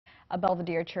A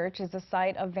Belvidere church is a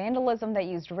site of vandalism that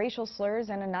used racial slurs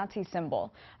and a Nazi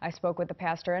symbol. I spoke with the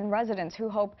pastor and residents who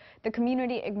hope the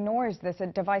community ignores this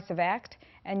divisive act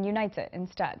and unites it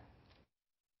instead.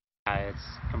 It's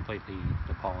completely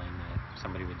appalling that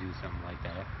somebody would do something like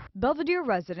that. Belvidere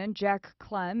resident Jack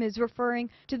Clem is referring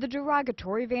to the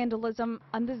derogatory vandalism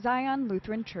on the Zion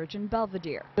Lutheran Church in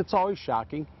Belvidere. It's always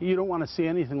shocking. You don't want to see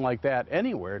anything like that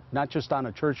anywhere, not just on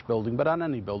a church building, but on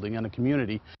any building in a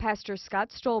community. Pastor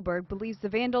Scott Stolberg believes the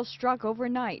vandals struck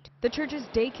overnight. The church's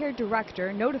daycare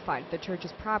director notified the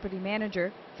church's property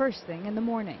manager first thing in the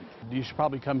morning. You should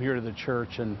probably come here to the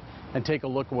church and take a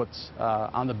look at what's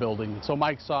on the building. So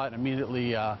Mike saw it and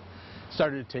immediately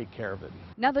started to take care of it.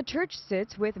 Now the church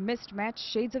sits with mismatched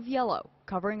shades of yellow,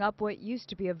 covering up what used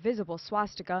to be a visible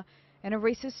swastika and a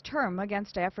racist term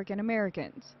against African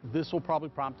Americans. This will probably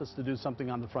prompt us to do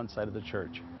something on the front side of the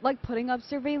church. Like putting up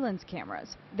surveillance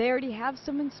cameras. They already have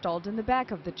some installed in the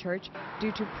back of the church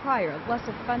due to prior, less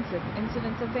offensive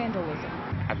incidents of vandalism.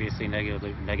 Obviously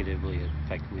negatively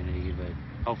affect community, but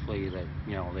hopefully that,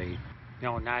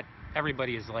 not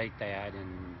everybody is like that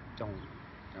and don't,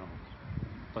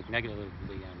 look negatively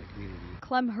on the community.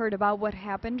 Clem heard about what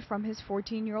happened from his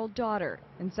 14-year-old daughter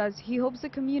and says he hopes the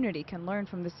community can learn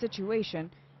from the situation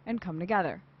and come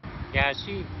together. Yeah,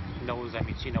 she knows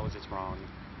it's wrong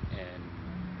and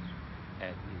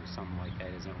that something like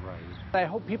that isn't right. I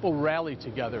hope people rally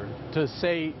together to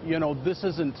say, this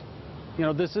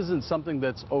isn't something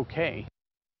that's okay.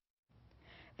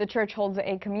 The church holds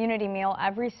a community meal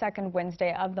every second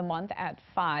Wednesday of the month at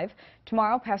 5.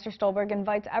 Tomorrow, Pastor Stolberg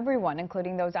invites everyone,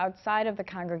 including those outside of the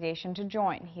congregation, to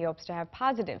join. He hopes to have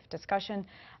positive discussion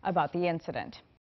about the incident.